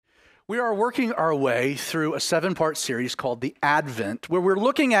We are working our way through a 7-part series called The Advent, where we're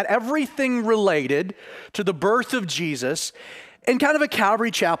looking at everything related to the birth of Jesus in kind of a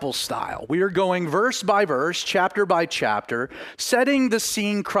Calvary Chapel style. We are going verse by verse, chapter by chapter, setting the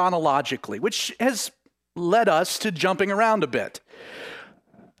scene chronologically, which has led us to jumping around a bit.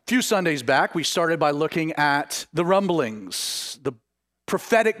 A few Sundays back, we started by looking at the rumblings, the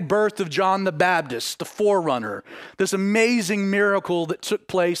prophetic birth of John the Baptist, the forerunner, this amazing miracle that took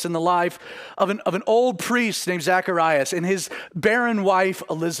place in the life of an old priest named Zacharias and his barren wife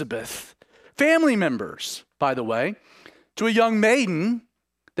Elizabeth. Family members, by the way, to a young maiden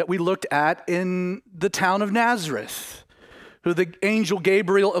that we looked at in the town of Nazareth, who the angel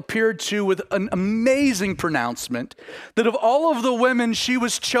Gabriel appeared to with an amazing pronouncement that of all of the women, she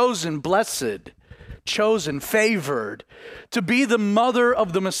was chosen, blessed, chosen, favored to be the mother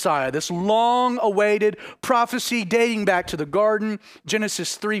of the Messiah. This long-awaited prophecy dating back to the garden,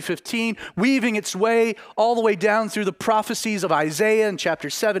 Genesis 3:15, weaving its way all the way down through the prophecies of Isaiah in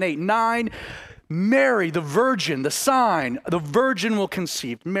chapter 7, 8, 9. Mary, the virgin, the sign, the virgin will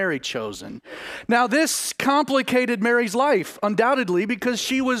conceive, Mary chosen. Now this complicated Mary's life, undoubtedly, because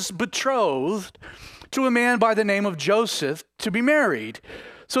she was betrothed to a man by the name of Joseph to be married.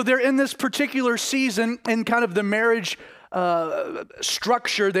 So they're in this particular season in kind of the marriage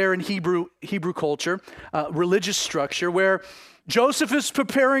structure there in Hebrew culture, religious structure, where Joseph is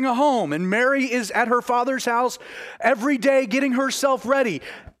preparing a home and Mary is at her father's house every day getting herself ready.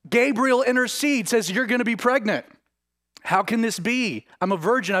 Gabriel intercedes, says, "You're going to be pregnant. How can this be? I'm a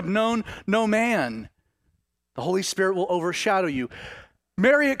virgin. I've known no man. The Holy Spirit will overshadow you."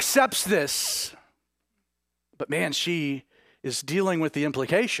 Mary accepts this, but man, she is dealing with the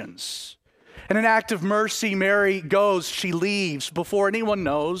implications. In an act of mercy, Mary goes, she leaves before anyone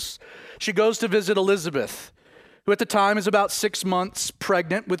knows. She goes to visit Elizabeth, who at the time is about 6 months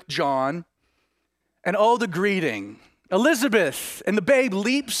pregnant with John. And oh, the greeting. Elizabeth, and the babe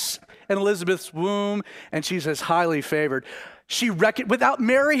leaps in Elizabeth's womb, and she says, highly favored. Without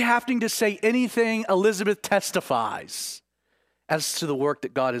Mary having to say anything, Elizabeth testifies as to the work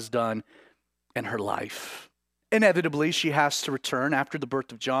that God has done in her life. Inevitably, she has to return after the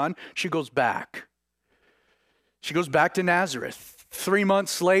birth of John. She goes back. She goes back to Nazareth 3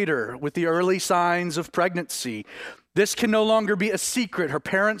 months later with the early signs of pregnancy. This can no longer be a secret. Her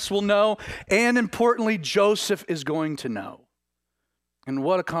parents will know, and importantly, Joseph is going to know. And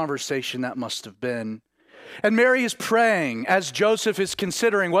what a conversation that must have been. And Mary is praying as Joseph is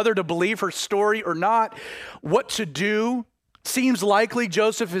considering whether to believe her story or not, what to do. Seems likely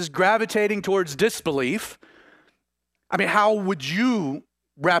Joseph is gravitating towards disbelief. I mean, how would you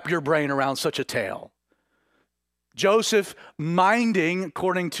wrap your brain around such a tale? Joseph minding,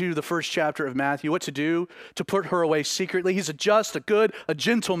 according to the first chapter of Matthew, what to do to put her away secretly. He's a just, a good, a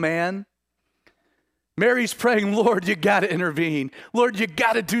gentle man. Mary's praying, Lord, you got to intervene. Lord, you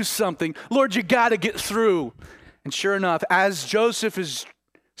got to do something. Lord, you got to get through. And sure enough, as Joseph is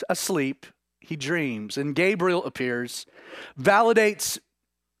asleep, he dreams, and Gabriel appears, validates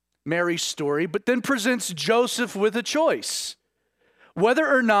Mary's story, but then presents Joseph with a choice,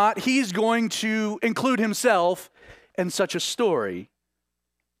 whether or not he's going to include himself in such a story.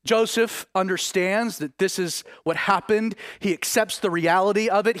 Joseph understands that this is what happened. He accepts the reality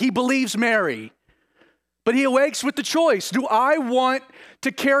of it. He believes Mary, but he awakes with the choice. Do I want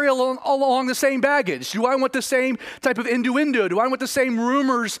to carry along the same baggage? Do I want the same type of innuendo? Do I want the same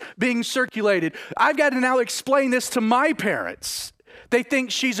rumors being circulated? I've got to now explain this to my parents. They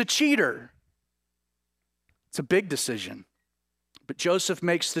think she's a cheater. It's a big decision. But Joseph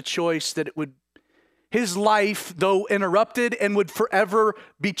makes the choice that his life, though interrupted and would forever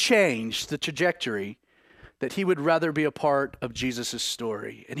be changed, the trajectory, that he would rather be a part of Jesus'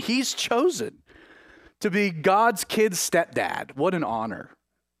 story. And he's chosen to be God's kid's stepdad. What an honor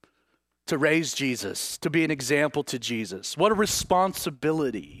to raise Jesus, to be an example to Jesus. What a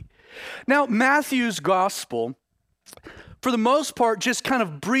responsibility. Now, Matthew's gospel, for the most part, just kind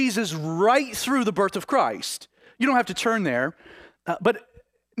of breezes right through the birth of Christ. You don't have to turn there. But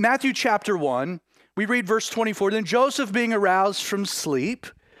Matthew chapter 1, we read verse 24. Then Joseph, being aroused from sleep,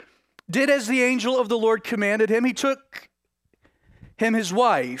 did as the angel of the Lord commanded him. He took him his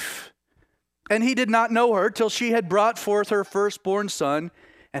wife, and he did not know her till she had brought forth her firstborn son,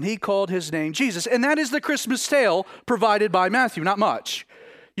 and he called his name Jesus. And that is the Christmas tale provided by Matthew, not much.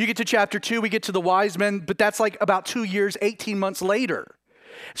 You get to chapter 2, we get to the wise men, but that's like about 2 years, 18 months later.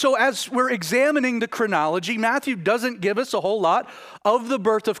 So as we're examining the chronology, Matthew doesn't give us a whole lot of the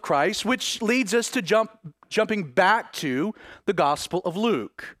birth of Christ, which leads us to jumping back to the Gospel of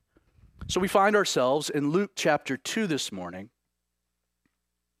Luke. So we find ourselves in Luke chapter 2 this morning.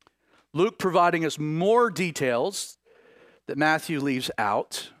 Luke providing us more details that Matthew leaves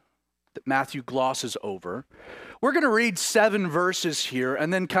out, that Matthew glosses over. We're going to read 7 verses here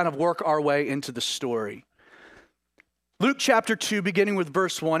and then kind of work our way into the story. Luke chapter 2, beginning with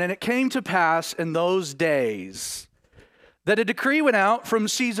verse 1, "And it came to pass in those days that a decree went out from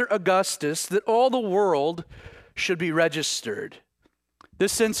Caesar Augustus that all the world should be registered.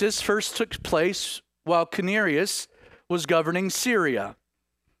 This census first took place while Quirinius was governing Syria.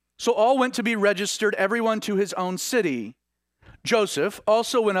 So all went to be registered, everyone to his own city. Joseph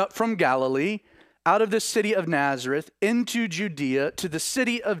also went up from Galilee, out of the city of Nazareth, into Judea, to the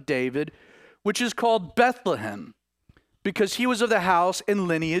city of David, which is called Bethlehem, because he was of the house and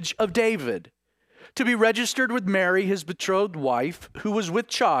lineage of David, to be registered with Mary, his betrothed wife, who was with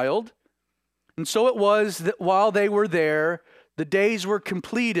child. And so it was that while they were there, the days were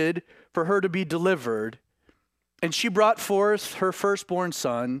completed for her to be delivered. And she brought forth her firstborn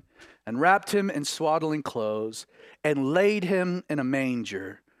son, and wrapped him in swaddling clothes, and laid him in a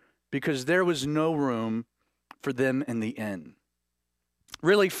manger, because there was no room for them in the inn."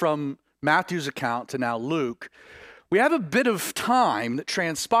 Really, from Matthew's account to now Luke, we have a bit of time that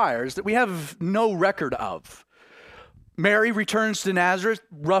transpires that we have no record of. Mary returns to Nazareth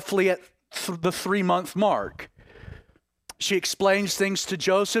roughly at the 3-month mark. She explains things to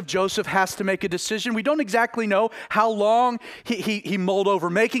Joseph. Joseph has to make a decision. We don't exactly know how long he mulled over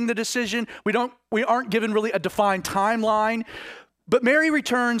making the decision. We aren't given really a defined timeline. But Mary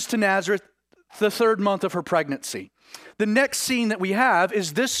returns to Nazareth the 3rd month of her pregnancy. The next scene that we have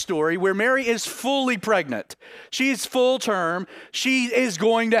is this story where Mary is fully pregnant. She's full term. She is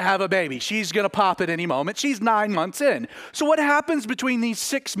going to have a baby. She's going to pop at any moment. She's 9 months in. So what happens between these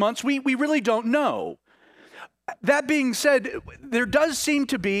 6 months, we really don't know. That being said, there does seem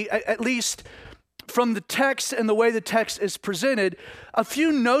to be, at least from the text and the way the text is presented, a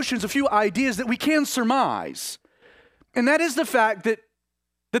few notions, a few ideas that we can surmise. And that is the fact that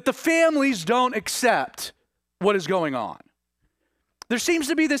the families don't accept what is going on. There seems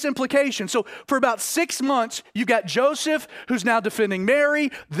to be this implication. So for about 6 months, you got Joseph, who's now defending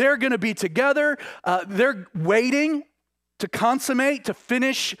Mary. They're going to be together. They're waiting to consummate, to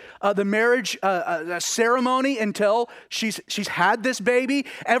finish the marriage ceremony until she's had this baby.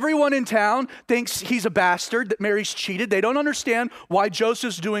 Everyone in town thinks he's a bastard, that Mary's cheated. They don't understand why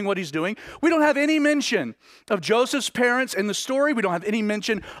Joseph's doing what he's doing. We don't have any mention of Joseph's parents in the story. We don't have any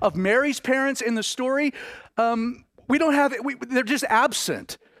mention of Mary's parents in the story. They're just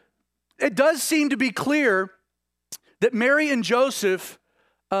absent. It does seem to be clear that Mary and Joseph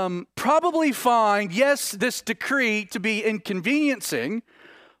probably find, yes, this decree to be inconveniencing,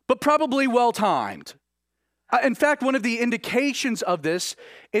 but probably well-timed. In fact, one of the indications of this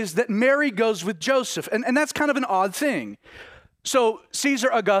is that Mary goes with Joseph, and that's kind of an odd thing. So Caesar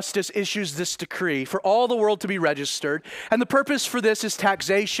Augustus issues this decree for all the world to be registered, and the purpose for this is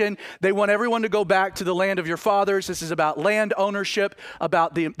taxation. They want everyone to go back to the land of your fathers. This is about land ownership,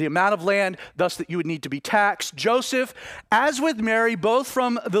 about the amount of land, thus that you would need to be taxed. Joseph, as with Mary, both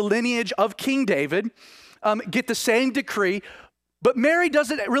from the lineage of King David, get the same decree, but Mary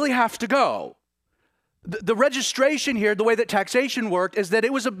doesn't really have to go. The registration here, the way that taxation worked, is that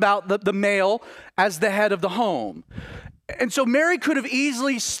it was about the male as the head of the home. And so Mary could have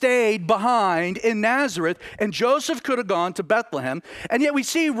easily stayed behind in Nazareth, and Joseph could have gone to Bethlehem. And yet we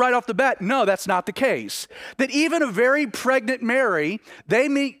see right off the bat, no, that's not the case. That even a very pregnant Mary, they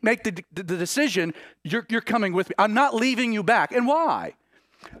make the decision, you're coming with me. I'm not leaving you back. And why?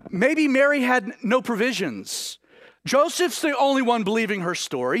 Maybe Mary had no provisions. Joseph's the only one believing her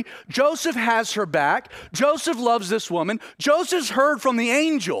story. Joseph has her back. Joseph loves this woman. Joseph's heard from the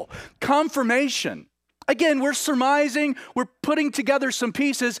angel. Confirmation. Again, we're surmising, we're putting together some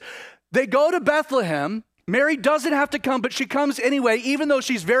pieces. They go to Bethlehem. Mary doesn't have to come, but she comes anyway, even though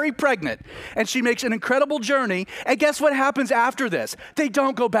she's very pregnant. And she makes an incredible journey. And guess what happens after this? They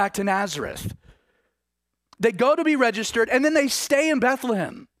don't go back to Nazareth. They go to be registered, and then they stay in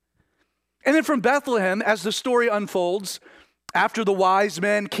Bethlehem. And then from Bethlehem, as the story unfolds, after the wise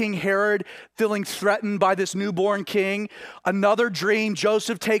men, King Herod, feeling threatened by this newborn king, another dream,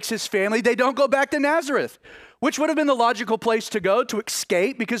 Joseph takes his family. They don't go back to Nazareth, which would have been the logical place to go to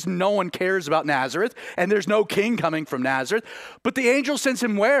escape because no one cares about Nazareth and there's no king coming from Nazareth. But the angel sends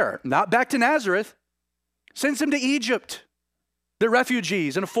him where? Not back to Nazareth. Sends him to Egypt. They're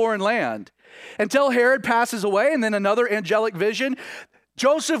refugees in a foreign land. Until Herod passes away, and then another angelic vision,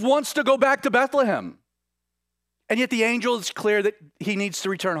 Joseph wants to go back to Bethlehem. And yet the angel is clear that he needs to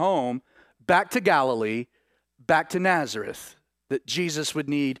return home, back to Galilee, back to Nazareth. That Jesus would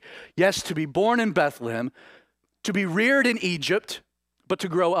need, yes, to be born in Bethlehem, to be reared in Egypt, but to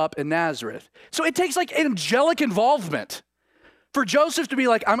grow up in Nazareth. So it takes like angelic involvement for Joseph to be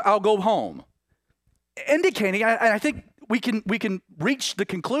like, I'll go home. Indicating, I think we can reach the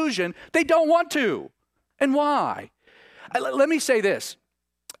conclusion they don't want to. And why? Let me say this.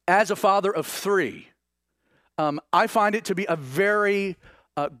 As a father of three, I find it to be a very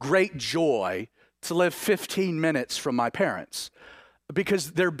great joy to live 15 minutes from my parents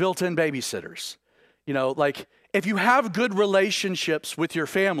because they're built-in babysitters. You know, like if you have good relationships with your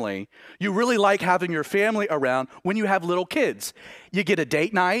family, you really like having your family around when you have little kids. You get a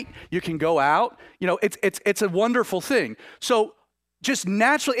date night, you can go out, you know, it's a wonderful thing. So just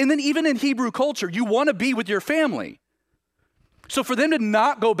naturally, and then even in Hebrew culture, you want to be with your family. So for them to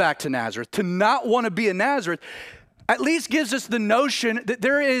not go back to Nazareth, to not want to be in Nazareth, at least gives us the notion that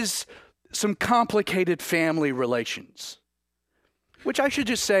there is some complicated family relations, which I should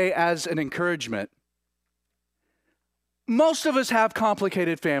just say as an encouragement, most of us have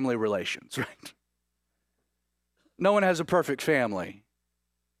complicated family relations, right? No one has a perfect family.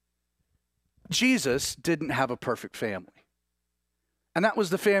 Jesus didn't have a perfect family. And that was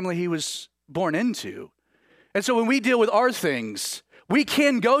the family he was born into. And so when we deal with our things, we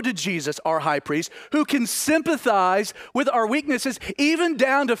can go to Jesus, our high priest, who can sympathize with our weaknesses, even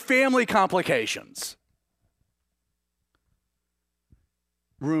down to family complications.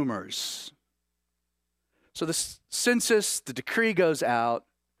 Rumors. So the census, the decree goes out.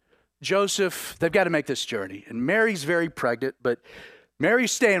 Joseph, they've got to make this journey. And Mary's very pregnant, but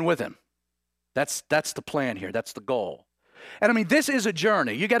Mary's staying with him. That's the plan here. That's the goal. And I mean, this is a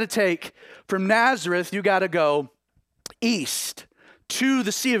journey. You got to take from Nazareth, you got to go east to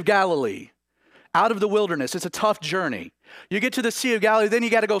the Sea of Galilee, out of the wilderness. It's a tough journey. You get to the Sea of Galilee, then you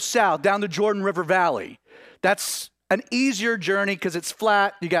got to go south, down the Jordan River Valley. That's an easier journey because it's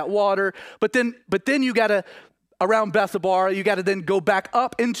flat, you got water, but then you got to, around Bethabara, you got to then go back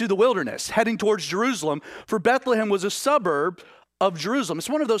up into the wilderness, heading towards Jerusalem, for Bethlehem was a suburb of Jerusalem. It's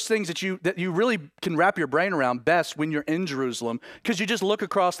one of those things that you really can wrap your brain around best when you're in Jerusalem, because you just look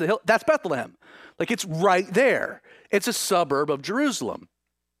across the hill. That's Bethlehem. Like, it's right there. It's a suburb of Jerusalem.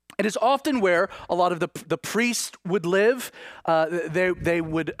 It is often where a lot of the priests would live. They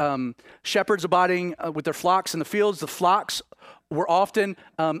would, shepherds abiding with their flocks in the fields. The flocks were often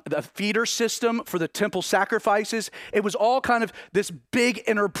the feeder system for the temple sacrifices. It was all kind of this big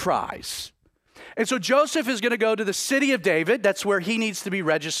enterprise. And so Joseph is going to go to the city of David. That's where he needs to be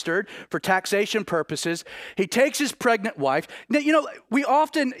registered for taxation purposes. He takes his pregnant wife. Now, you know, we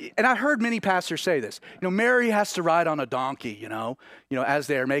often, and I heard many pastors say this, you know, Mary has to ride on a donkey, you know, as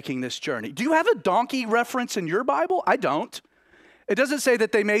they're making this journey. Do you have a donkey reference in your Bible? I don't. It doesn't say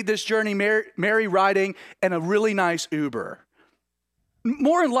that they made this journey, Mary riding in a really nice Uber.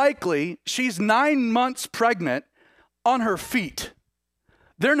 More than likely, she's 9 months pregnant on her feet.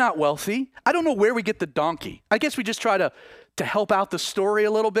 They're not wealthy. I don't know where we get the donkey. I guess we just try to help out the story a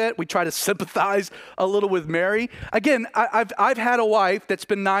little bit. We try to sympathize a little with Mary. Again, I've had a wife that's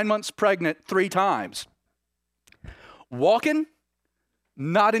been 9 months pregnant 3 times. Walking,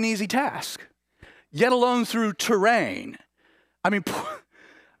 not an easy task, yet alone through terrain. I mean,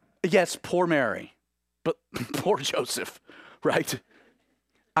 yes, poor Mary, but poor Joseph, right?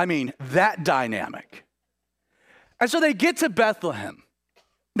 I mean, that dynamic. And so they get to Bethlehem.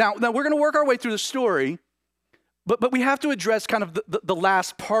 Now we're going to work our way through the story, but we have to address kind of the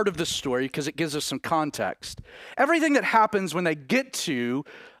last part of the story because it gives us some context. Everything that happens when they get to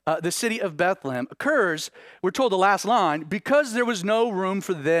the city of Bethlehem occurs, we're told the last line, because there was no room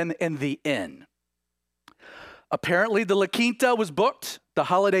for them in the inn. Apparently the La Quinta was booked. The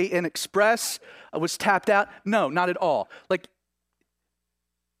Holiday Inn Express was tapped out. No, not at all. Like,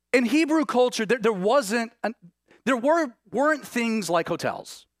 in Hebrew culture, there weren't things like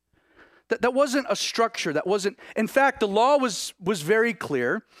hotels. That wasn't a structure. That wasn't. In fact, the law was very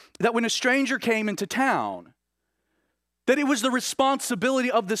clear that when a stranger came into town, that it was the responsibility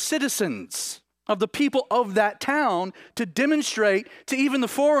of the citizens, of the people of that town, to demonstrate to even the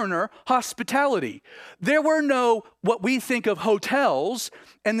foreigner hospitality. There were no what we think of hotels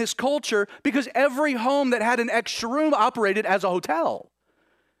in this culture because every home that had an extra room operated as a hotel.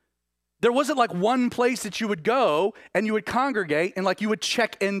 There wasn't like one place that you would go and you would congregate and like you would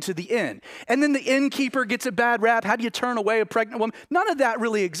check into the inn. And then the innkeeper gets a bad rap. How do you turn away a pregnant woman? None of that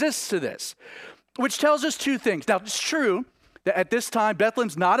really exists to this, which tells us 2 things. Now, it's true that at this time,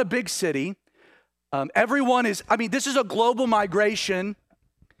 Bethlehem's not a big city. This is a global migration.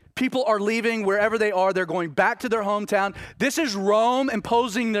 People are leaving wherever they are. They're going back to their hometown. This is Rome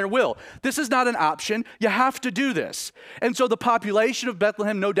imposing their will. This is not an option. You have to do this. And so the population of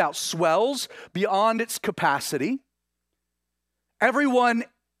Bethlehem no doubt swells beyond its capacity. Everyone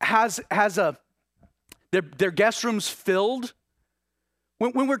has their guest rooms filled.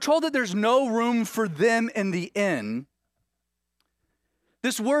 When we're told that there's no room for them in the inn,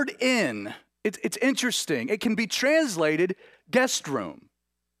 this word inn, it's interesting. It can be translated guest room.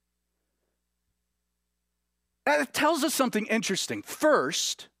 That tells us something interesting.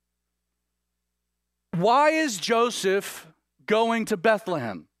 First, why is Joseph going to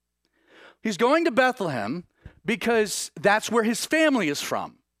Bethlehem? He's going to Bethlehem because that's where his family is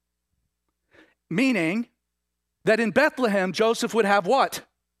from. Meaning that in Bethlehem, Joseph would have what?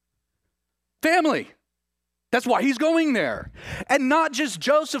 Family. That's why he's going there. And not just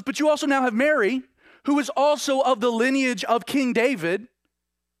Joseph, but you also now have Mary, who is also of the lineage of King David.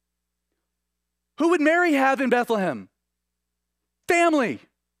 Who would Mary have in Bethlehem? Family.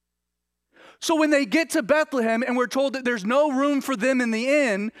 So when they get to Bethlehem and we're told that there's no room for them in the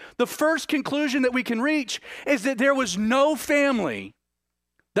inn, the first conclusion that we can reach is that there was no family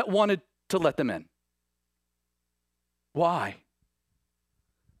that wanted to let them in. Why?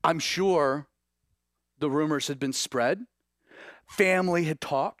 I'm sure the rumors had been spread. Family had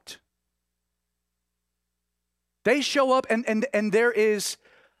talked. They show up and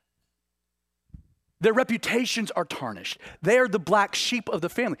their reputations are tarnished. They are the black sheep of the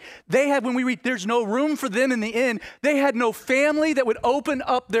family. They had, when we read, there's no room for them in the inn, they had no family that would open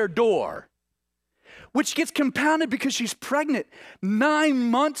up their door, which gets compounded because she's pregnant, 9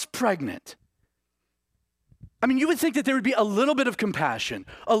 months pregnant. I mean, you would think that there would be a little bit of compassion,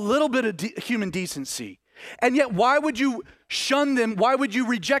 a little bit of human decency. And yet, why would you shun them? Why would you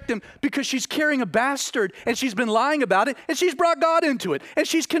reject them? Because she's carrying a bastard and she's been lying about it and she's brought God into it. And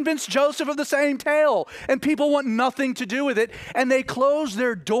she's convinced Joseph of the same tale and people want nothing to do with it and they close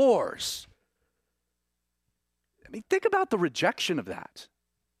their doors. I mean, think about the rejection of that.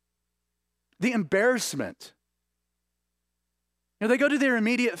 The embarrassment. You know, they go to their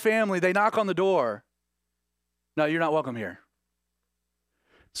immediate family, they knock on the door. No, you're not welcome here.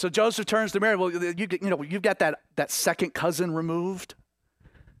 So Joseph turns to Mary. Well, you've got that second cousin removed.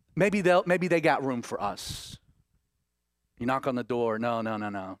 Maybe they got room for us. You knock on the door. No.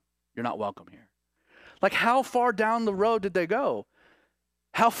 You're not welcome here. Like, how far down the road did they go?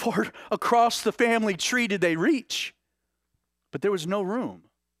 How far across the family tree did they reach? But there was no room.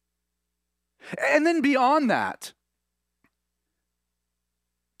 And then beyond that,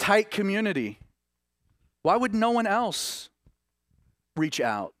 tight community. Why would no one else reach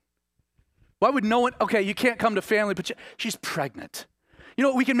out? Why would no one, okay, you can't come to family, but she's pregnant. You know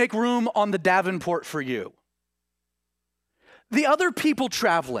what, we can make room on the Davenport for you. The other people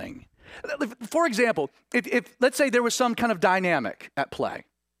traveling, for example, if let's say there was some kind of dynamic at play,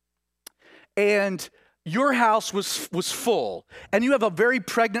 and your house was full, and you have a very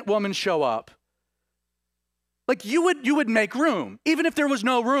pregnant woman show up, like you would make room, even if there was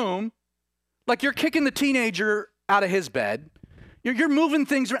no room. Like you're kicking the teenager out of his bed. You're moving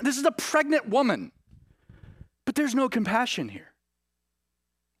things around. This is a pregnant woman. But there's no compassion here.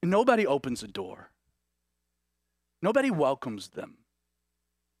 And nobody opens the door. Nobody welcomes them.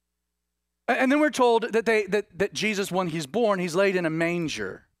 And then we're told that Jesus, when he's born, he's laid in a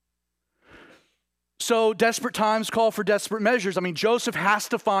manger. So desperate times call for desperate measures. I mean, Joseph has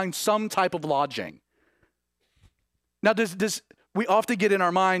to find some type of lodging. Now, we often get in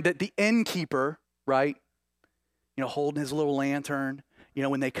our mind that the innkeeper, right, holding his little lantern,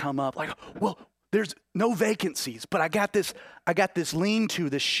 when they come up, like, well, there's no vacancies, but I got this lean-to,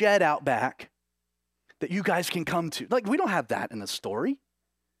 this shed out back that you guys can come to. Like, we don't have that in the story.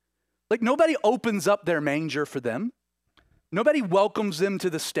 Like, nobody opens up their manger for them. Nobody welcomes them to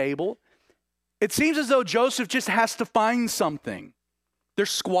the stable. It seems as though Joseph just has to find something. They're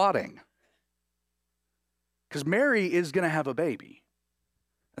squatting. Because Mary is going to have a baby.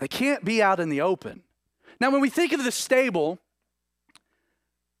 They can't be out in the open. Now, when we think of the stable,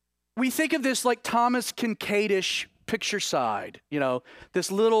 we think of this like Thomas Kinkade-ish picture side.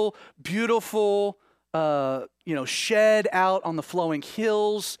 This little beautiful, shed out on the flowing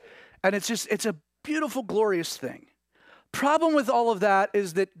hills. And it's a beautiful, glorious thing. Problem with all of that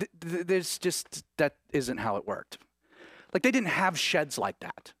is that that isn't how it worked. Like, they didn't have sheds like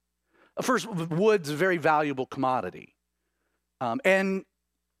that. First, wood's a very valuable commodity. And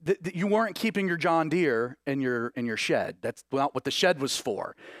you weren't keeping your John Deere in your shed. That's not what the shed was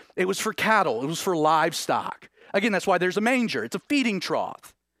for. It was for cattle. It was for livestock. Again, that's why there's a manger. It's a feeding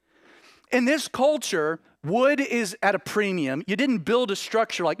trough. In this culture, wood is at a premium. You didn't build a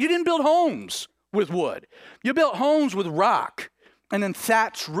structure you didn't build homes with wood. You built homes with rock and then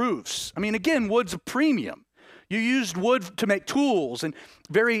thatched roofs. I mean, again, wood's a premium. You used wood to make tools and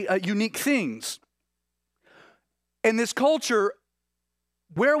very unique things. In this culture,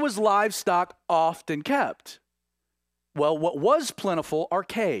 Where was livestock often kept? Well, what was plentiful are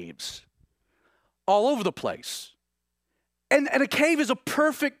caves all over the place. And a cave is a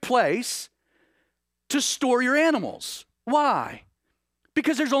perfect place to store your animals. Why?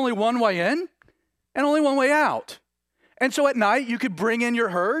 Because there's only one way in and only one way out. And so at night, you could bring in your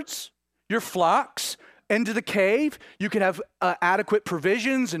herds, your flocks, into the cave. You could have adequate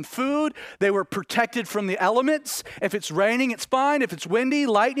provisions and food. They were protected from the elements. If it's raining, it's fine. If it's windy,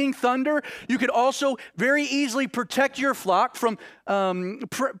 lightning, thunder, you could also very easily protect your flock from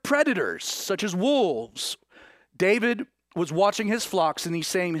predators such as wolves. David was watching his flocks in these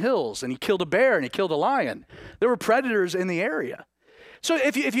same hills, and he killed a bear and he killed a lion. There were predators in the area. So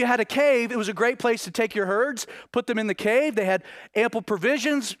if you had a cave, it was a great place to take your herds, put them in the cave. They had ample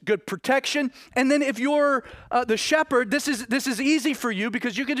provisions, good protection. And then if you're the shepherd, this is easy for you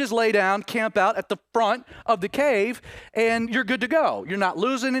because you can just lay down, camp out at the front of the cave, and you're good to go. You're not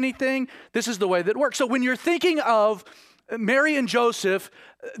losing anything. This is the way that it works. So when you're thinking of Mary and Joseph,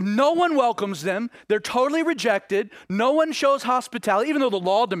 no one welcomes them. They're totally rejected. No one shows hospitality, even though the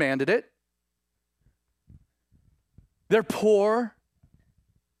law demanded it. They're poor.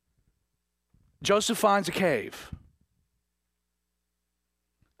 Joseph finds a cave,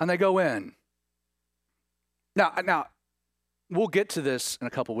 and they go in. Now, we'll get to this in a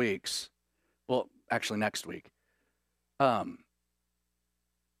couple weeks. Well, actually next week. Have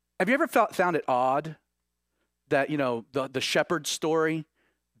you ever found it odd that, the shepherd story,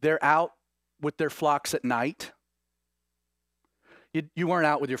 they're out with their flocks at night? You weren't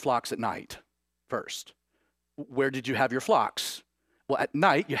out with your flocks at night first. Where did you have your flocks? Well, at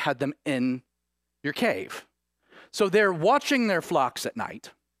night, you had them in your cave. So they're watching their flocks at night,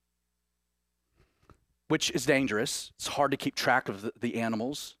 which is dangerous. It's hard to keep track of the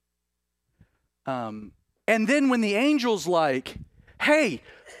animals. And then when the angel's like, hey,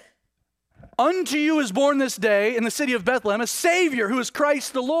 unto you is born this day in the city of Bethlehem a Savior who is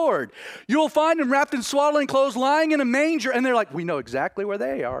Christ the Lord. You will find him wrapped in swaddling clothes, lying in a manger. And they're like, we know exactly where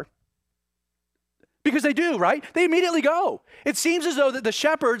they are. Because they do, right? They immediately go. It seems as though that the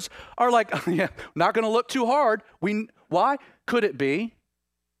shepherds are like, yeah, not going to look too hard. Why? Could it be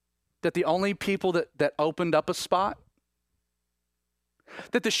that the only people that opened up a spot,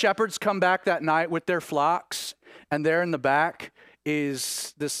 that the shepherds come back that night with their flocks, and there in the back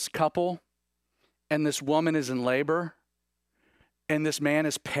is this couple, and this woman is in labor, and this man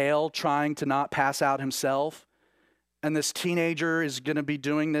is pale, trying to not pass out himself, and this teenager is going to be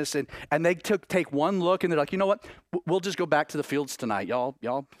doing this, and they take one look, and they're like, you know what? We'll just go back to the fields tonight,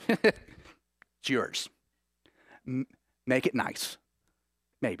 y'all. It's yours. Make it nice.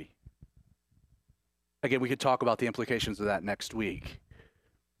 Maybe. Again, we could talk about the implications of that next week.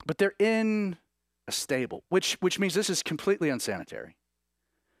 But they're in a stable, which means this is completely unsanitary.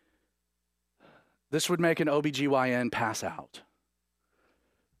 This would make an OBGYN pass out.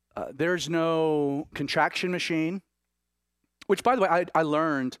 There's no contraction machine. Which, by the way, I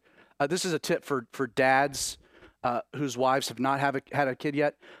learned, this is a tip for dads whose wives have not had a kid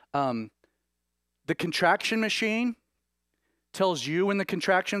yet. The contraction machine tells you when the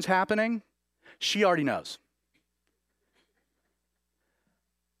contraction's happening. She already knows.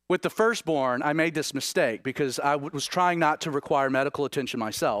 With the firstborn, I made this mistake because I was trying not to require medical attention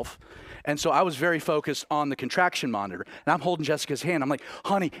myself. And so I was very focused on the contraction monitor. And I'm holding Jessica's hand. I'm like,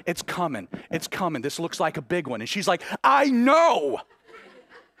 honey, it's coming. It's coming. This looks like a big one. And she's like, I know.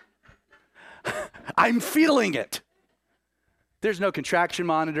 I'm feeling it. There's no contraction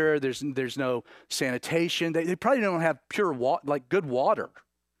monitor. There's no sanitation. They probably don't have pure water, like good water.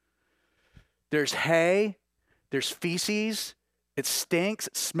 There's hay. There's feces. It stinks.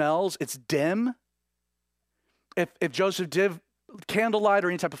 It smells. It's dim. If Joseph did candlelight or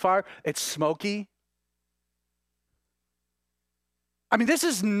any type of fire, it's smoky. I mean, this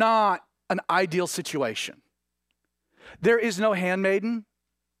is not an ideal situation. There is no handmaiden.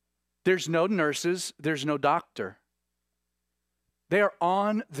 There's no nurses. There's no doctor. They are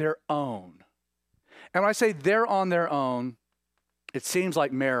on their own. And when I say they're on their own, it seems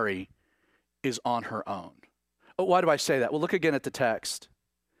like Mary is on her own. Oh, why do I say that? Well, look again at the text.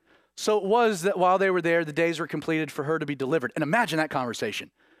 So it was that while they were there, the days were completed for her to be delivered. And imagine that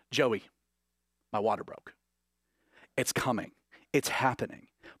conversation. Joey, my water broke. It's coming. It's happening.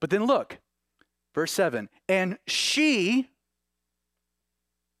 But then look, verse 7, and she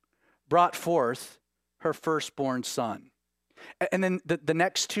brought forth her firstborn son. And then the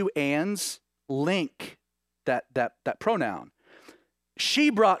next two ands link that pronoun. She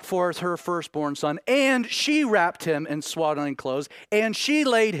brought forth her firstborn son, and she wrapped him in swaddling clothes, and she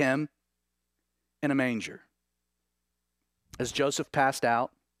laid him in a manger. Has Joseph passed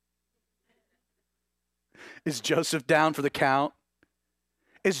out? Is Joseph down for the count?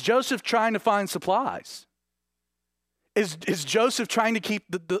 Is Joseph trying to find supplies? Is Joseph trying to keep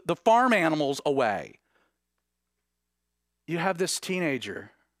the farm animals away? You have this teenager,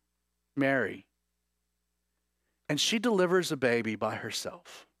 Mary, and she delivers a baby by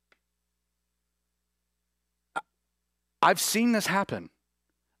herself. I've seen this happen.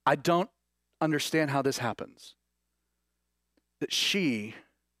 I don't understand how this happens. That she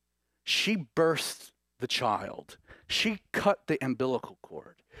birthed the child. She cut the umbilical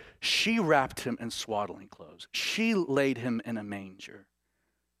cord. She wrapped him in swaddling clothes. She laid him in a manger.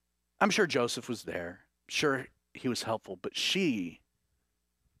 I'm sure Joseph was there. Sure, he was helpful, but she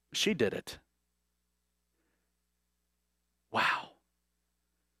did it. Wow.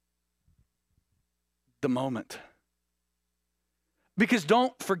 The moment. Because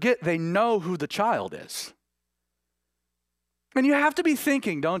don't forget, they know who the child is. And you have to be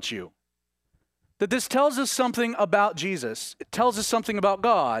thinking, don't you, that this tells us something about Jesus. It tells us something about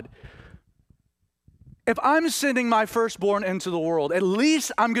God. If I'm sending my firstborn into the world, at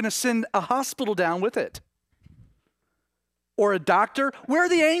least I'm going to send a hospital down with it. Or a doctor. Where are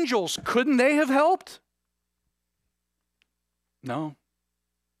the angels? Couldn't they have helped? No.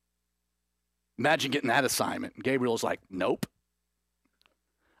 Imagine getting that assignment. Gabriel's like, nope.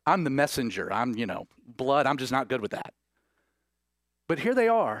 I'm the messenger. I'm, blood. I'm just not good with that. But here they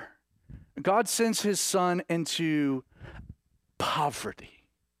are. God sends his son into poverty.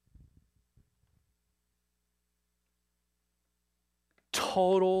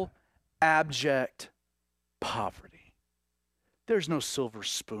 Total, abject poverty. There's no silver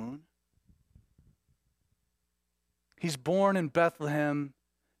spoon. He's born in Bethlehem.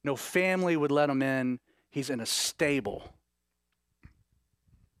 No family would let him in. He's in a stable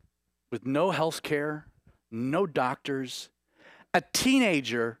with no health care, no doctors, a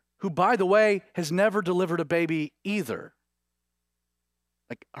teenager who, by the way, has never delivered a baby either,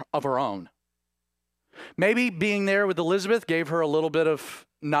 like of her own. Maybe being there with Elizabeth gave her a little bit of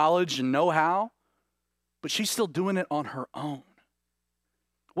knowledge and know-how, but she's still doing it on her own.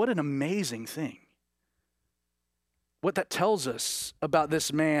 What an amazing thing. What that tells us about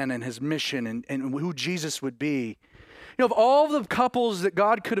this man and his mission and who Jesus would be. Of all the couples that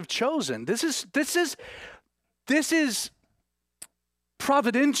God could have chosen, this is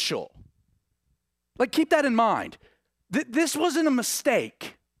providential. Like, keep that in mind. This wasn't a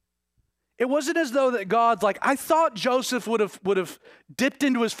mistake. It wasn't as though that God's like, I thought Joseph would have dipped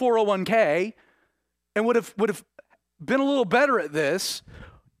into his 401k and would have been a little better at this.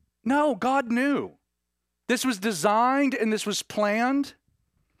 No, God knew. This was designed and this was planned.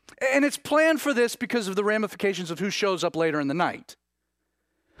 And it's planned for this because of the ramifications of who shows up later in the night.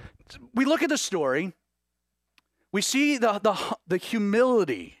 We look at the story. We see the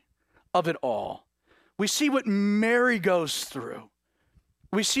humility of it all. We see what Mary goes through.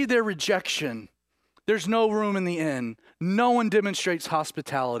 We see their rejection. There's no room in the inn. No one demonstrates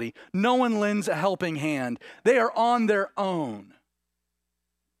hospitality. No one lends a helping hand. They are on their own.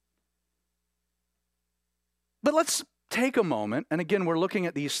 But let's take a moment, and again, we're looking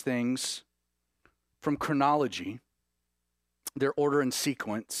at these things from chronology, their order and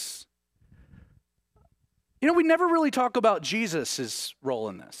sequence. We never really talk about Jesus' role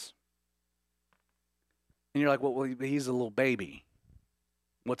in this. And you're like, well, he's a little baby.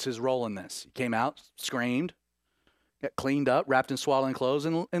 What's his role in this? He came out, screamed, got cleaned up, wrapped in swaddling clothes,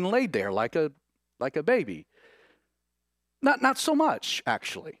 and laid there like a baby. Not so much,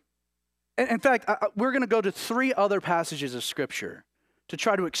 actually. In fact, we're going to go to 3 other passages of Scripture to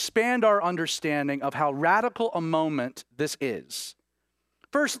try to expand our understanding of how radical a moment this is.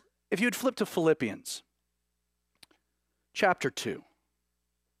 First, if you'd flip to Philippians chapter 2.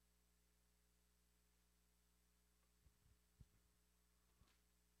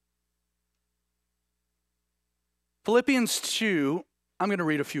 Philippians 2, I'm going to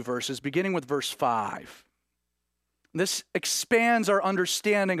read a few verses, beginning with verse 5. This expands our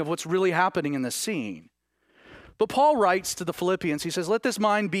understanding of what's really happening in this scene. But Paul writes to the Philippians, he says, let this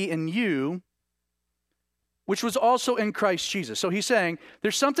mind be in you, which was also in Christ Jesus. So he's saying,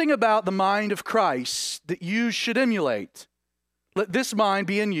 there's something about the mind of Christ that you should emulate. Let this mind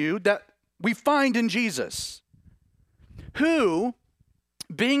be in you that we find in Jesus, who,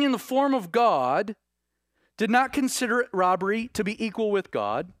 being in the form of God, did not consider it robbery to be equal with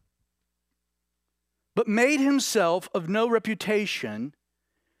God, but made himself of no reputation,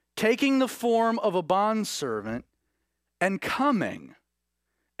 taking the form of a bondservant and coming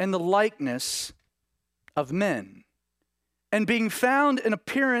in the likeness of men. And being found in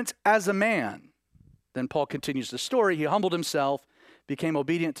appearance as a man, Then Paul continues the story. He humbled himself, became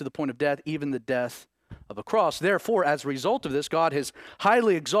obedient to the point of death, even the death of a cross. Therefore, as a result of this, God has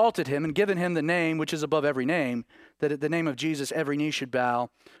highly exalted him and given him the name which is above every name, that at the name of Jesus every knee should bow,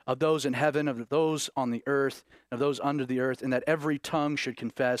 of those in heaven, of those on the earth, of those under the earth, and that every tongue should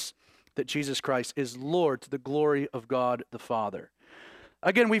confess that Jesus Christ is Lord, to the glory of God the Father.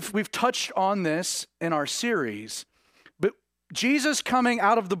 Again, we've touched on this in our series, but Jesus coming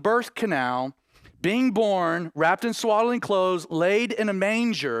out of the birth canal, being born, wrapped in swaddling clothes, laid in a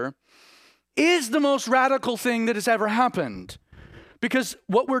manger, is the most radical thing that has ever happened. Because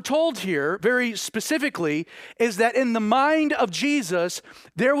what we're told here, very specifically, is that in the mind of Jesus,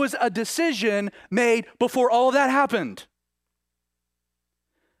 there was a decision made before all of that happened.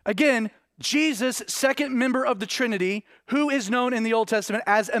 Again, Jesus, second member of the Trinity, who is known in the Old Testament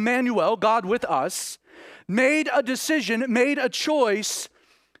as Emmanuel, God with us, made a decision, made a choice.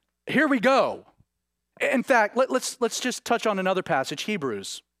 Here we go. In fact, let's just touch on another passage,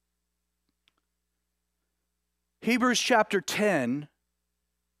 Hebrews. Hebrews chapter 10,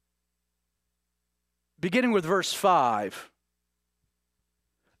 beginning with verse 5.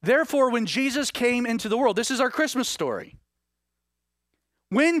 Therefore, when Jesus came into the world, this is our Christmas story.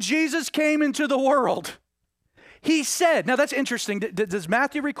 When Jesus came into the world, he said, now that's interesting. Does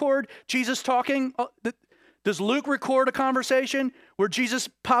Matthew record Jesus talking? Does Luke record a conversation where Jesus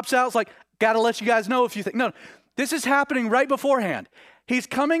pops out? It's like, got to let you guys know if you think. No, this is happening right beforehand. He's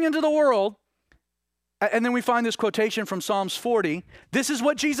coming into the world, and then we find this quotation from Psalms 40. This is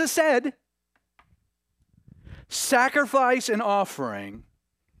what Jesus said. Sacrifice and offering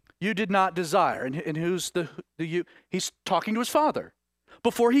you did not desire. And who's the you? He's talking to his Father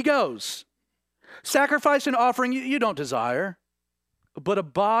before he goes. Sacrifice and offering you don't desire, but a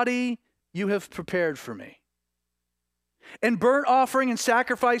body you have prepared for me. And burnt offering and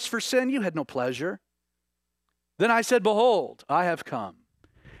sacrifice for sin, you had no pleasure. Then I said, behold, I have come.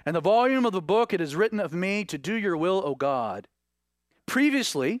 And the volume of the book, it is written of me to do your will, O God.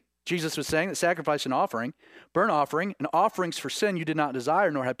 Previously, Jesus was saying that sacrifice and offering, burnt offering, and offerings for sin you did not desire,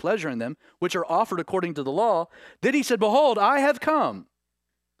 nor had pleasure in them, which are offered according to the law. Then he said, behold, I have come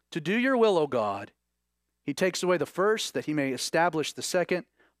to do your will, O God. He takes away the first, that he may establish the second.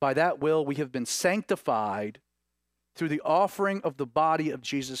 By that will we have been sanctified through the offering of the body of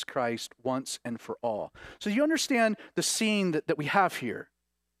Jesus Christ once and for all. So you understand the scene that we have here.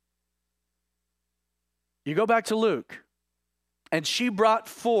 You go back to Luke, and she brought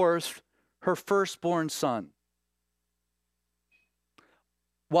forth her firstborn son.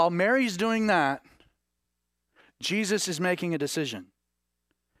 While Mary's doing that, Jesus is making a decision.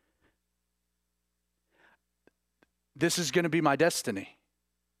 This is going to be my destiny.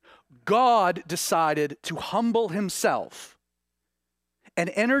 God decided to humble himself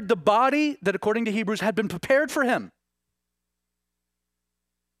and entered the body that, according to Hebrews, had been prepared for him.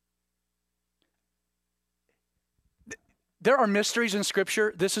 There are mysteries in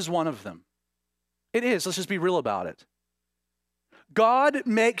Scripture. This is one of them. It is. Let's just be real about it. God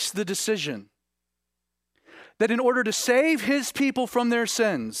makes the decision that in order to save his people from their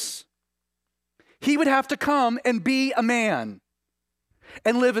sins, he would have to come and be a man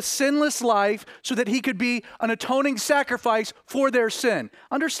and live a sinless life so that he could be an atoning sacrifice for their sin.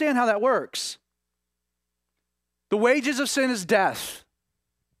 Understand how that works. The wages of sin is death.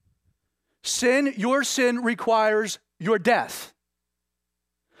 Your sin requires your death.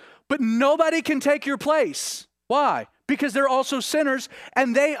 But nobody can take your place. Why? Because they're also sinners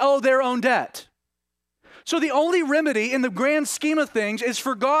and they owe their own debt. So the only remedy in the grand scheme of things is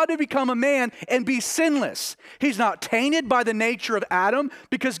for God to become a man and be sinless. He's not tainted by the nature of Adam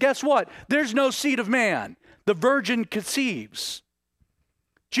because guess what? There's no seed of man. The virgin conceives.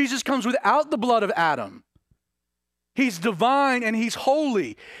 Jesus comes without the blood of Adam. He's divine and he's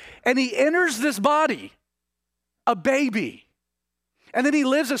holy. And he enters this body, a baby. And then he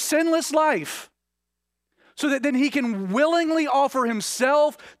lives a sinless life so that then he can willingly offer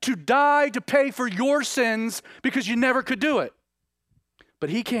himself to die to pay for your sins because you never could do it. But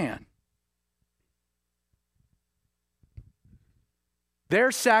he can.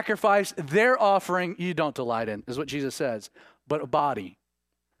 Their sacrifice, their offering, you don't delight in, is what Jesus says. But a body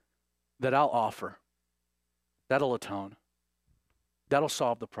that I'll offer, that'll atone. That'll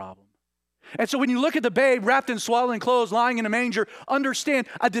solve the problem. And so when you look at the babe wrapped in swaddling clothes, lying in a manger, understand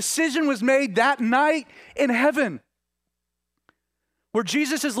a decision was made that night in heaven where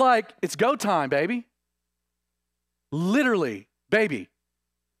Jesus is like, it's go time, baby. Literally, baby.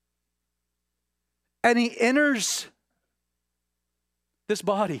 And he enters this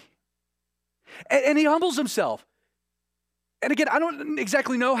body. And he humbles himself. And again, I don't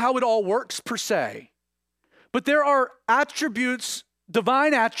exactly know how it all works per se. But there are attributes,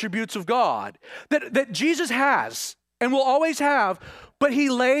 divine attributes of God that Jesus has and will always have, but he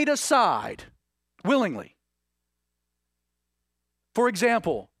laid aside willingly. For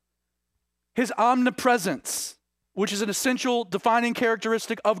example, his omnipresence, which is an essential defining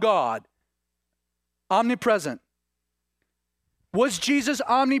characteristic of God. Omnipresent. Was Jesus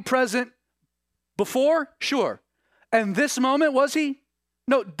omnipresent before? Sure. And this moment, was he?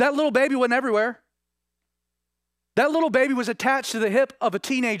 No, that little baby wasn't everywhere. That little baby was attached to the hip of a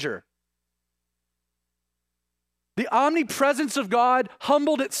teenager. The omnipresence of God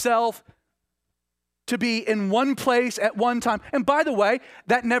humbled itself to be in one place at one time. And by the way,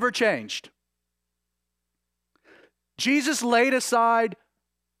 that never changed. Jesus laid aside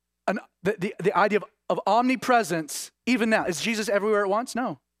the idea of omnipresence even now. Is Jesus everywhere at once?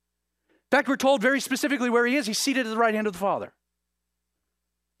 No. In fact, we're told very specifically where he is. He's seated at the right hand of the Father.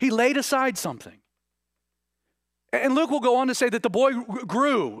 He laid aside something. And Luke will go on to say that the boy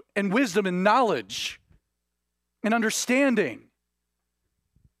grew in wisdom and knowledge and understanding.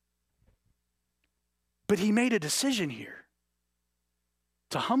 But he made a decision here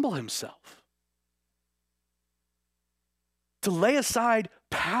to humble himself, to lay aside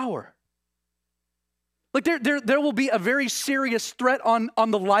power. Like there will be a very serious threat on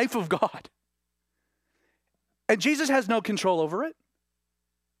the life of God. And Jesus has no control over it.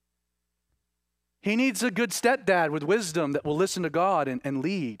 He needs a good stepdad with wisdom that will listen to God and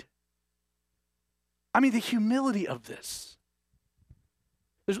lead. I mean, the humility of this.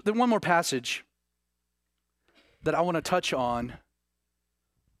 There's one more passage that I want to touch on.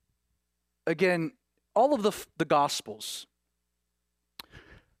 Again, all of the Gospels,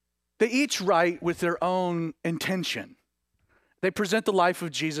 they each write with their own intention. They present the life of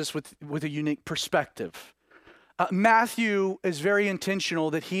Jesus with a unique perspective. Matthew is very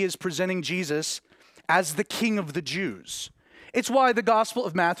intentional that he is presenting Jesus as the King of the Jews. It's why the Gospel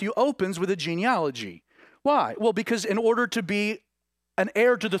of Matthew opens with a genealogy. Why? Well, because in order to be an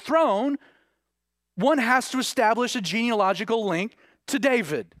heir to the throne, one has to establish a genealogical link to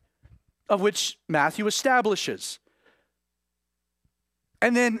David, of which Matthew establishes.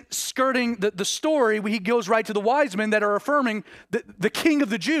 And then skirting the story, he goes right to the wise men that are affirming the King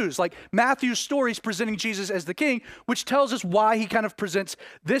of the Jews. Like Matthew's story is presenting Jesus as the king, which tells us why he kind of presents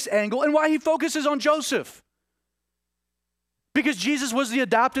this angle and why he focuses on Joseph. Because Jesus was the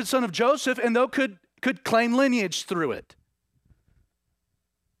adopted son of Joseph and though could claim lineage through it.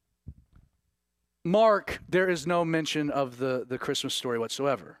 Mark, there is no mention of the Christmas story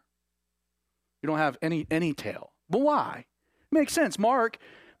whatsoever. You don't have any tale. But why? Makes sense. Mark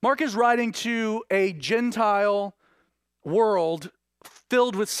is writing to a Gentile world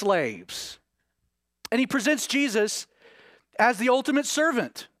filled with slaves. And he presents Jesus as the ultimate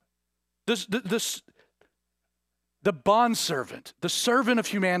servant, the bondservant, the servant of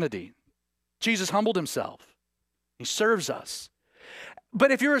humanity. Jesus humbled himself. He serves us.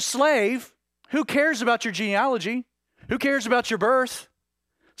 But if you're a slave, who cares about your genealogy? Who cares about your birth?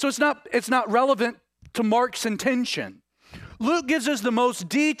 So it's not relevant to Mark's intention. Luke gives us the most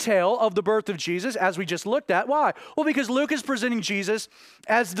detail of the birth of Jesus, as we just looked at. Why? Well, because Luke is presenting Jesus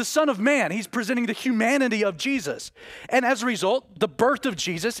as the Son of Man. He's presenting the humanity of Jesus. And as a result, the birth of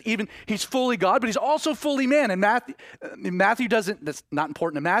Jesus, even he's fully God, but he's also fully man. And Matthew doesn't, that's not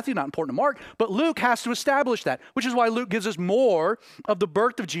important to Matthew, not important to Mark, but Luke has to establish that, which is why Luke gives us more of the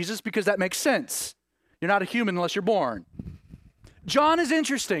birth of Jesus, because that makes sense. You're not a human unless you're born. John is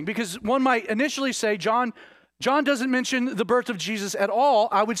interesting because one might initially say John doesn't mention the birth of Jesus at all.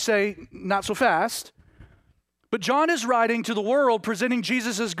 I would say not so fast. But John is writing to the world presenting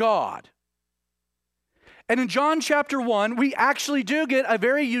Jesus as God. And in John chapter 1, we actually do get a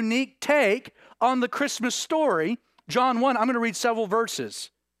very unique take on the Christmas story. John 1, I'm going to read several verses.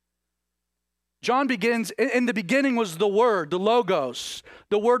 John begins, in the beginning was the Word, the Logos.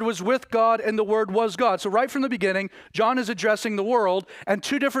 The Word was with God and the Word was God. So right from the beginning, John is addressing the world and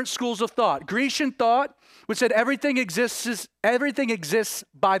two different schools of thought. Grecian thought, which said everything exists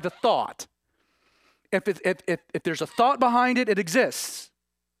by the thought. If there's a thought behind it, it exists.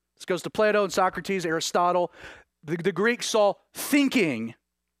 This goes to Plato and Socrates, Aristotle. The Greeks saw thinking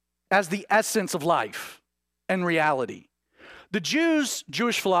as the essence of life and reality. The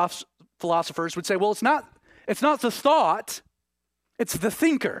Jewish philosophers would say, well, it's not the thought, it's the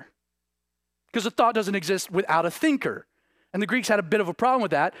thinker. Because the thought doesn't exist without a thinker. And the Greeks had a bit of a problem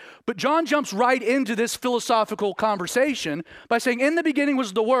with that. But John jumps right into this philosophical conversation by saying, in the beginning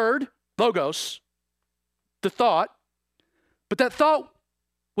was the Word, Logos, the thought, but that thought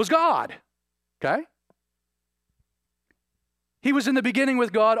was God, okay? He was in the beginning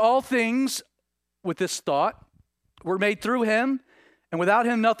with God. All things with this thought. We're made through him, and without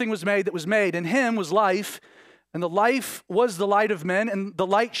him nothing was made that was made. In him was life, and the life was the light of men, and the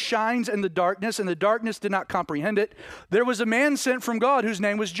light shines in the darkness, and the darkness did not comprehend it. There was a man sent from God whose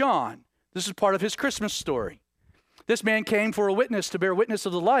name was John. This is part of his Christmas story. This man came for a witness, to bear witness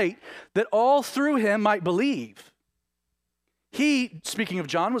of the light, that all through him might believe. He, speaking of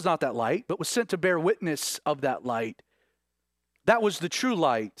John, was not that light, but was sent to bear witness of that light. That was the true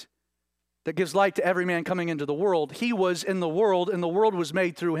light that gives light to every man coming into the world. He was in the world, and the world was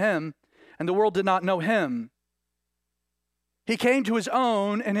made through him, and the world did not know him. He came to his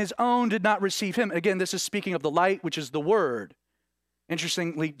own, and his own did not receive him. Again, this is speaking of the light, which is the Word.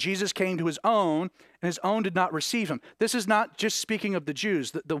 Interestingly, Jesus came to his own, and his own did not receive him. This is not just speaking of the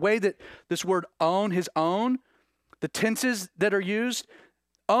Jews. The way that this word own, his own, the tenses that are used,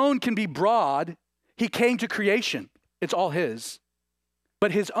 own can be broad. He came to creation. It's all his.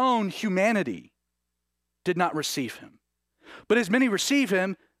 But his own humanity did not receive him. But as many receive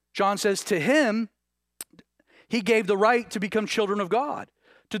him, John says, to him, he gave the right to become children of God,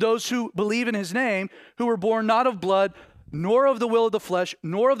 to those who believe in his name, who were born not of blood, nor of the will of the flesh,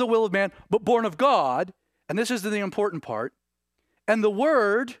 nor of the will of man, but born of God. And this is the important part. And the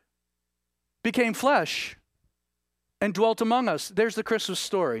Word became flesh and dwelt among us. There's the Christmas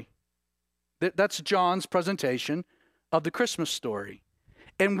story. That's John's presentation of the Christmas story.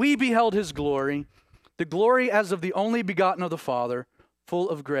 And we beheld his glory, the glory as of the only begotten of the Father, full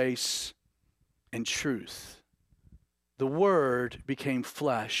of grace and truth. The Word became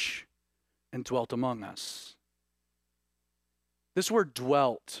flesh and dwelt among us. This word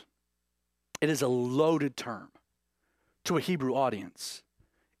dwelt, it is a loaded term to a Hebrew audience.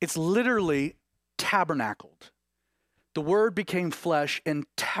 It's literally tabernacled. The Word became flesh and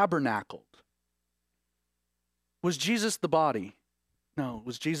tabernacled. Was Jesus the body? No.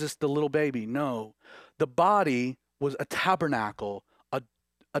 Was Jesus the little baby? No. The body was a tabernacle,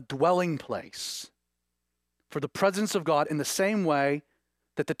 a dwelling place for the presence of God, in the same way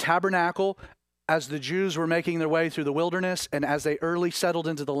that the tabernacle, as the Jews were making their way through the wilderness and as they early settled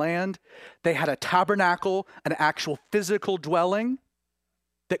into the land, they had a tabernacle, an actual physical dwelling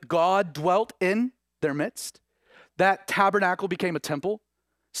that God dwelt in their midst. That tabernacle became a temple.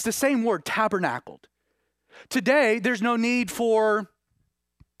 It's the same word, tabernacled. Today, there's no need for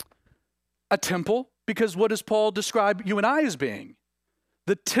a temple, because what does Paul describe you and I as being?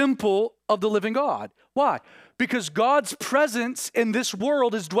 The temple of the living God. Why? Because God's presence in this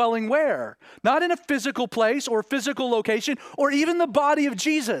world is dwelling where? Not in a physical place or physical location or even the body of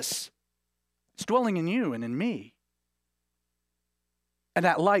Jesus. It's dwelling in you and in me. And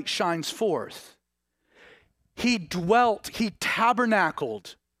that light shines forth. He dwelt, he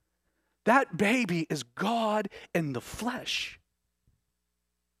tabernacled. That baby is God in the flesh.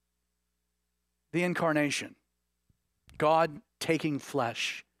 The incarnation. God taking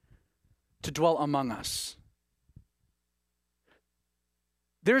flesh to dwell among us.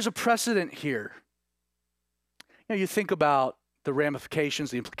 There's a precedent here. You think about the ramifications,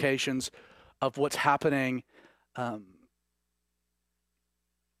 the implications of what's happening. I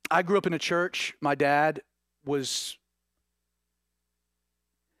grew up in a church. My dad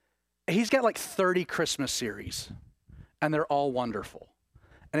he's got like 30 Christmas series, and they're all wonderful.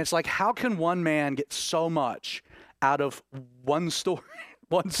 And it's like, how can one man get so much out of one story?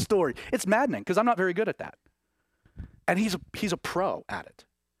 One story. It's maddening, because I'm not very good at that. And he's a pro at it.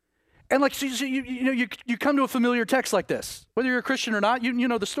 And like, so you come to a familiar text like this, whether you're a Christian or not, you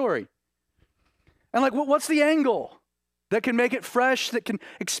know the story. And like, what's the angle that can make it fresh, that can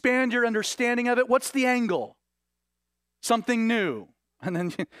expand your understanding of it? What's the angle? Something new. And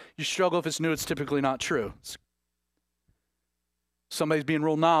then you struggle if it's new, it's typically not true. Somebody's being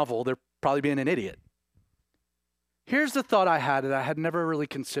real novel, they're probably being an idiot. Here's the thought I had that I had never really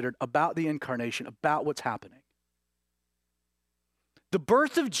considered about the incarnation, about what's happening. The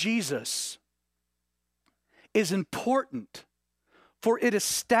birth of Jesus is important, for it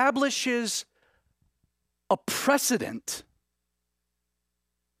establishes a precedent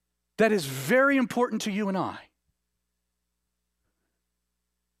that is very important to you and I.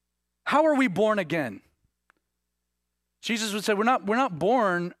 How are we born again? Jesus would say, we're not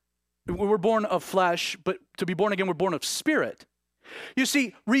born, we're born of flesh, but to be born again, we're born of spirit. You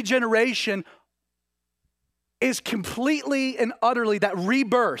see, regeneration is completely and utterly, that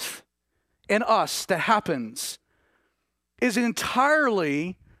rebirth in us that happens is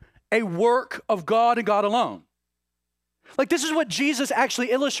entirely a work of God and God alone. Like, this is what Jesus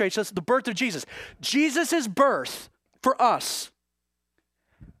actually illustrates us, the birth of Jesus. Jesus' birth for us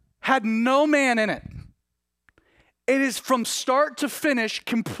had no man in it. It is from start to finish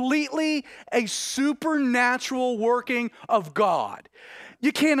completely a supernatural working of God.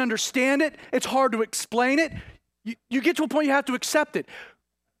 You can't understand it. It's hard to explain it. You get to a point you have to accept it.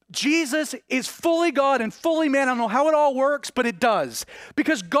 Jesus is fully God and fully man. I don't know how it all works, but it does.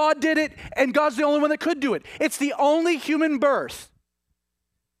 Because God did it, and God's the only one that could do it. It's the only human birth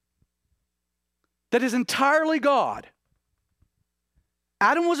that is entirely God.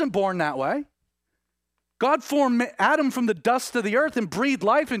 Adam wasn't born that way. God formed Adam from the dust of the earth and breathed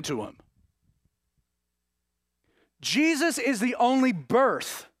life into him. Jesus is the only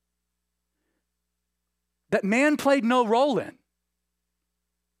birth that man played no role in.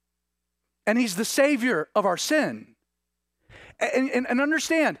 And he's the Savior of our sin. And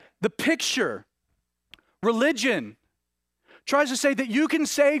understand, the picture, religion, tries to say that you can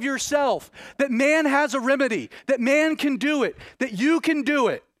save yourself, that man has a remedy, that man can do it, that you can do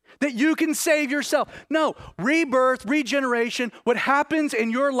it, that you can save yourself. No, rebirth, regeneration, what happens in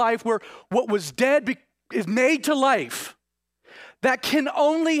your life where what was dead is made to life, that can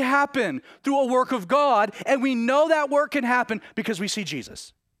only happen through a work of God, and we know that work can happen because we see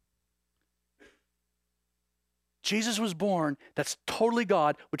Jesus. Jesus was born, that's totally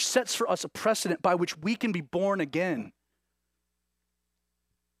God, which sets for us a precedent by which we can be born again.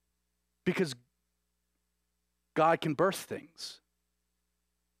 Because God can birth things.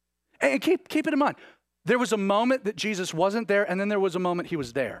 And keep it in mind, there was a moment that Jesus wasn't there, and then there was a moment he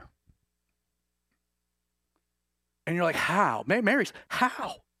was there. And you're like, how? Mary's,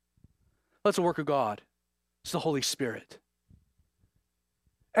 how? That's a work of God. It's the Holy Spirit.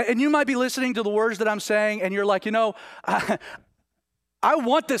 And you might be listening to the words that I'm saying, and you're like, I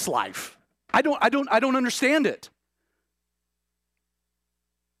want this life. I don't understand it.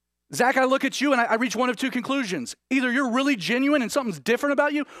 Zach, I look at you and I reach one of two conclusions. Either you're really genuine and something's different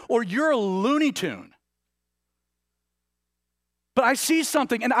about you, or you're a Looney Tune. But I see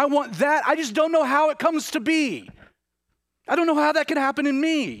something and I want that. I just don't know how it comes to be. I don't know how that can happen in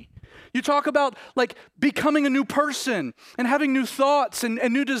me. You talk about like becoming a new person and having new thoughts and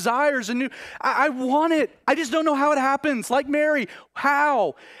new desires and I want it. I just don't know how it happens. Like Mary,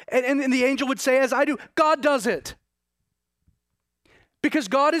 how? And the angel would say, as I do, God does it. Because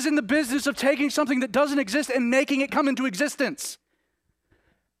God is in the business of taking something that doesn't exist and making it come into existence.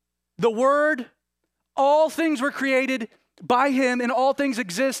 The Word, all things were created by Him and all things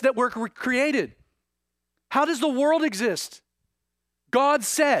exist that were created. How does the world exist? God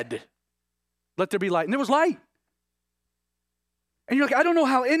said, let there be light. And there was light. And you're like, I don't know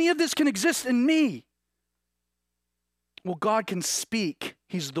how any of this can exist in me. Well, God can speak.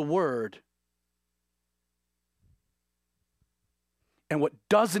 He's the Word. And what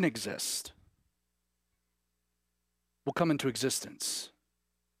doesn't exist will come into existence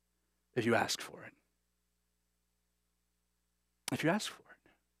if you ask for it. If you ask for it.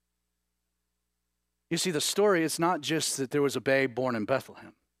 You see, the story is not just that there was a babe born in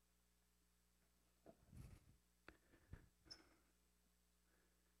Bethlehem.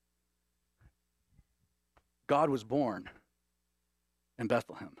 God was born in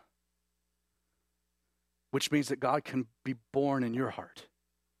Bethlehem, which means that God can be born in your heart.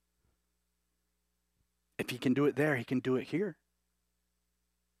 If He can do it there, He can do it here.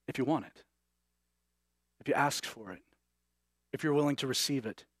 If you want it. If you ask for it. If you're willing to receive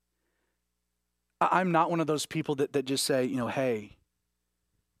it. I'm not one of those people that just say, hey,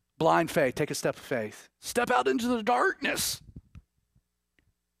 blind faith, take a step of faith. Step out into the darkness.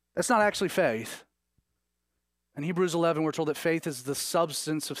 That's not actually faith. In Hebrews 11, we're told that faith is the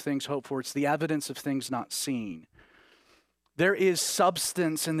substance of things hoped for. It's the evidence of things not seen. There is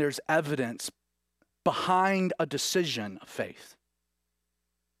substance and there's evidence behind a decision of faith.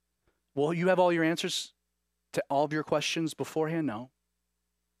 Will you have all your answers to all of your questions beforehand? No.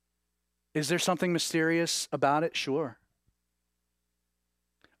 Is there something mysterious about it? Sure.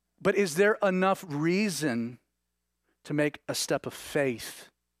 But is there enough reason to make a step of faith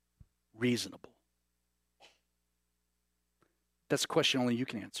reasonable? That's a question only you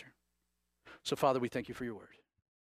can answer. So, Father, we thank you for your word.